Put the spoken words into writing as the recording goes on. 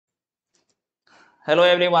Hello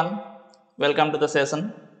everyone, welcome to the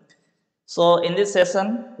session. So in this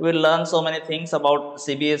session, we will learn so many things about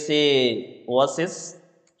CBSE OASIS.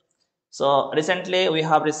 So recently we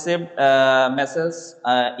have received a message,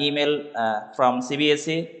 email from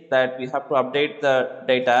CBSE that we have to update the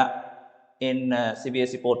data in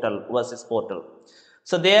CBSE portal, OASIS portal.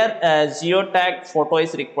 So there geotag photo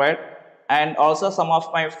is required, and also some of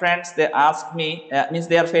my friends they ask me, means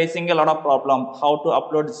they are facing a lot of problem how to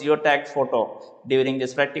upload geotag photo during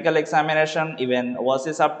this practical examination, even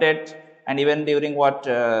OASIS update, and even during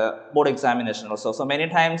board examination also. So many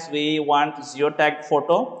times we want geotag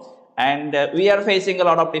photo, and we are facing a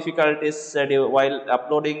lot of difficulties while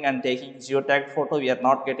uploading and taking geotag photo. We are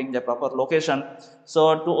not getting the proper location.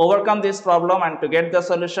 So to overcome this problem and to get the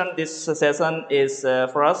solution, this session is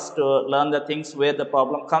for us to learn the things where the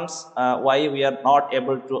problem comes, why we are not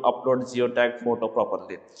able to upload geotag photo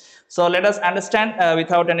properly. So let us understand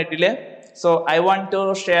without any delay. So I want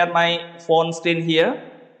to share my phone screen here.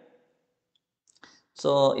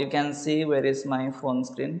 So you can see where is my phone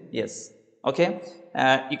screen. Yes, okay,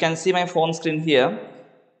 you can see my phone screen here.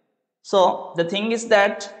 So the thing is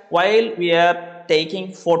that while we are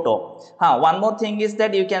taking photo, one more thing is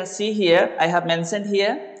that you can see here, I have mentioned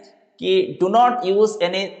here, do not use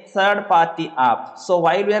any third party app. So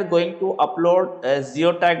while we are going to upload a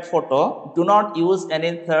geotag photo, do not use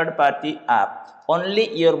any third party app.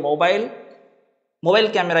 Only your mobile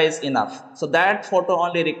camera is enough. So that photo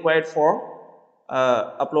only required for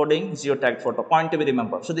uploading geotag photo. Point to be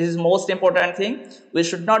remembered. So this is most important thing. We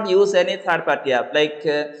should not use any third party app like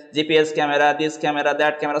GPS camera, this camera,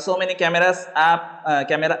 that camera. So many camera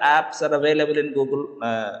apps are available in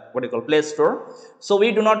Google Play Store. So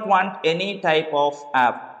we do not want any type of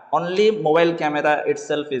app. Only mobile camera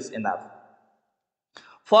itself is enough.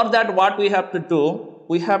 For that, what we have to do,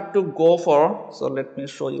 we have to go for, so let me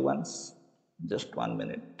show you once, just 1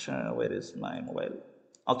 minute, where is my mobile?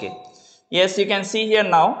 Okay, yes, you can see here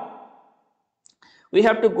now, we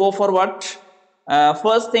have to go for what?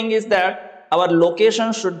 First thing is that our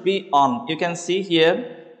location should be on. You can see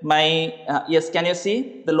here my, yes, can you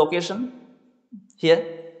see the location here?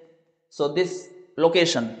 So this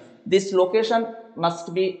location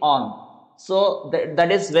must be on. So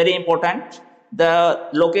that is very important. The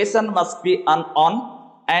location must be on.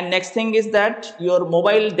 And next thing is that your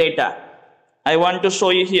mobile data. I want to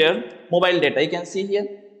show you here mobile data. You can see here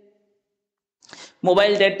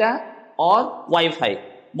mobile data or Wi-Fi.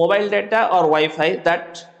 Mobile data or Wi-Fi,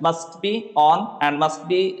 that must be on and must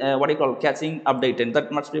be catching updated.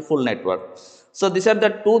 That must be full network. So these are the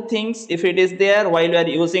two things. If it is there while you are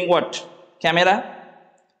using what? Camera.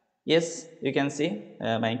 Yes, you can see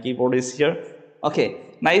my keyboard is here. Okay,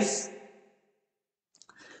 nice.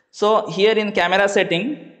 So here in camera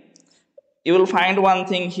setting, you will find one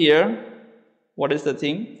thing here. What is the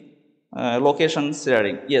thing? Location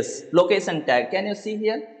sharing. Yes, location tag. Can you see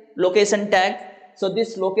here? Location tag. So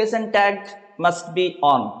this location tag must be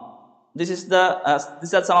on. This is the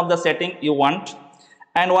these are some of the setting you want.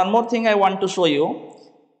 And one more thing I want to show you.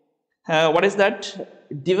 What is that?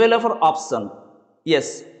 Developer option.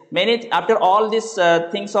 Yes, after all these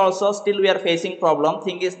things also still we are facing problem.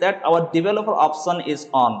 Thing is that our developer option is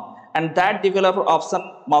on, and that developer option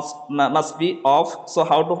must be off. So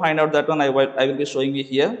how to find out that one? I will be showing you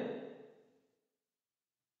here.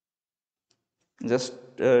 Just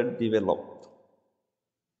develop.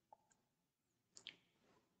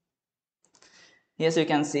 Yes, you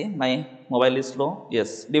can see my mobile is slow.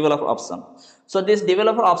 Yes, developer option. So this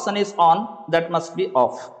developer option is on, that must be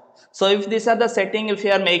off. So if these are the setting if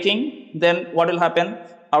you are making, then what will happen?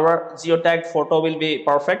 Our geotag photo will be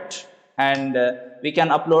perfect, and we can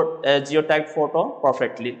upload a geotag photo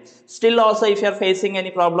perfectly. Still also if you are facing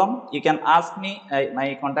any problem, you can ask me.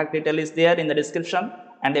 My contact detail is there in the description,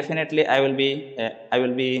 and definitely I will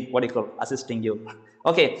be assisting you.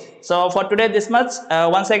 Okay, so for today this much.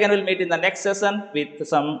 Once again we'll meet in the next session with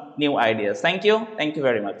some new ideas. Thank you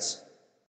very much.